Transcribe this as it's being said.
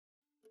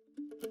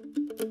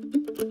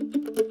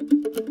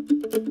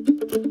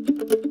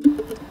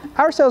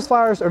Our sales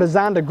flyers are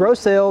designed to grow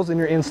sales in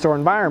your in-store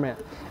environment.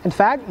 In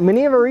fact,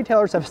 many of our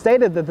retailers have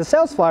stated that the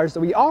sales flyers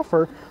that we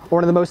offer are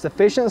one of the most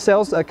efficient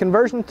sales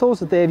conversion tools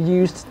that they have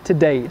used to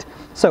date.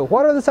 So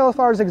what are the sales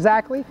flyers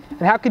exactly,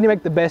 and how can you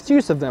make the best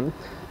use of them?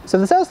 So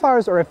the sales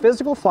flyers are a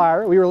physical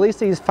flyer. We release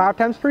these 5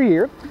 times per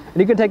year, and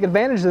you can take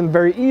advantage of them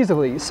very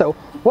easily. So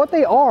what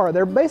they are,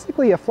 they're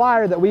basically a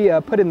flyer that we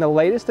put in the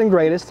latest and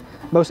greatest,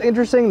 most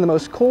interesting, the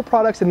most cool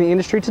products in the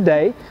industry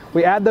today.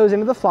 We add those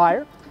into the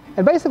flyer.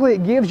 And basically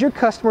it gives your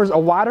customers a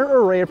wider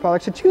array of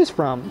products to choose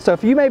from. So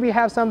if you maybe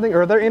have something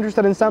or they're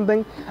interested in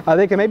something,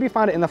 they can maybe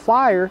find it in the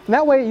flyer. And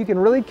that way you can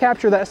really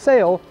capture that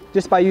sale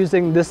just by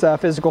using this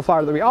physical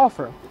flyer that we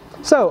offer.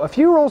 So a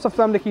few rules of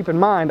thumb to keep in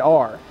mind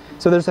are,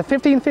 so there's a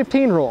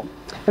 15-15 rule.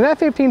 And that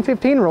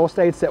 15-15 rule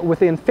states that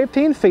within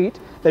 15 feet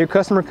that your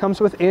customer comes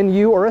within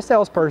you or a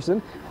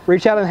salesperson,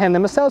 reach out and hand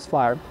them a sales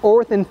flyer. Or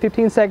within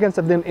 15 seconds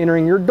of them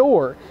entering your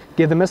door,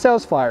 give them a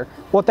sales flyer.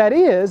 What that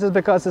is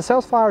because the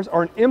sales flyers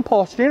are an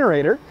impulse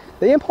generator.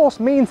 The impulse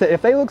means that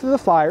if they look through the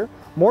flyer,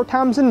 more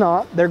times than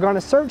not, they're going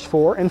to search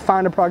for and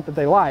find a product that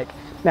they like.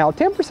 Now,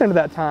 10% of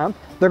that time,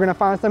 they're going to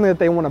find something that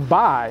they want to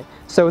buy.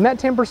 So in that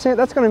 10%,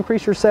 that's going to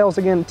increase your sales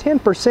again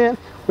 10%,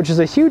 which is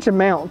a huge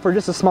amount for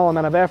just a small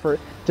amount of effort,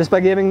 just by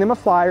giving them a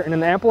flyer in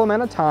an ample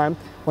amount of time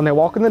when they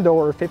walk in the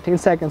door, or 15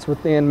 seconds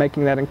within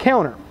making that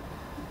encounter.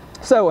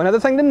 So another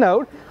thing to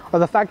note are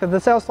the fact that the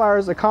sales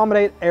flyers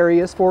accommodate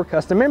areas for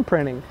custom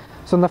imprinting.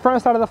 So on the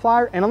front side of the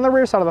flyer and on the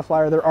rear side of the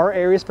flyer, there are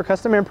areas for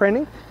custom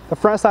imprinting. The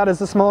front side is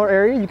the smaller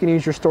area. You can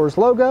use your store's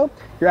logo,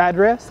 your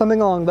address,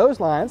 something along those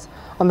lines.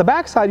 On the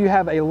back side, you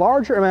have a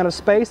larger amount of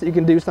space that you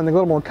can do something a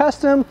little more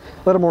custom, a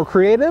little more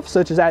creative,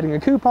 such as adding a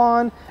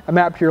coupon, a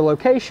map to your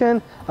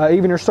location,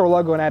 even your store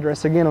logo and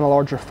address again in a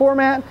larger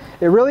format.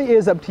 It really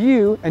is up to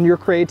you and your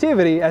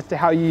creativity as to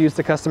how you use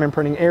the custom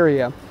imprinting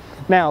area.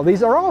 Now,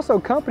 these are also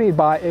accompanied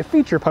by a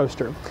feature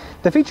poster.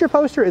 The feature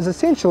poster is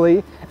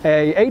essentially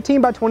a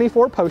 18 by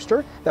 24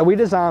 poster that we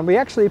design. We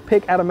actually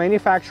pick out a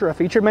manufacturer, a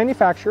featured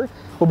manufacturer.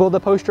 We'll build a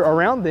poster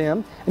around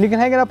them, and you can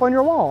hang it up on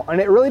your wall. And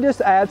it really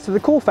just adds to the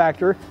cool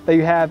factor that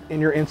you have in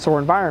your in-store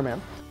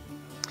environment.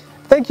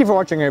 Thank you for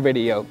watching our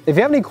video. If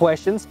you have any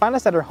questions, find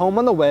us at our home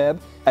on the web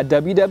at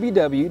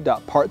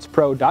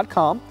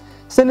www.partspro.com.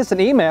 Send us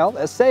an email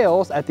at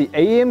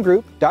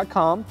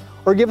sales@theaamgroup.com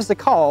or give us a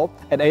call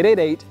at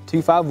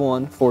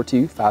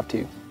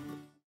 888-251-4252.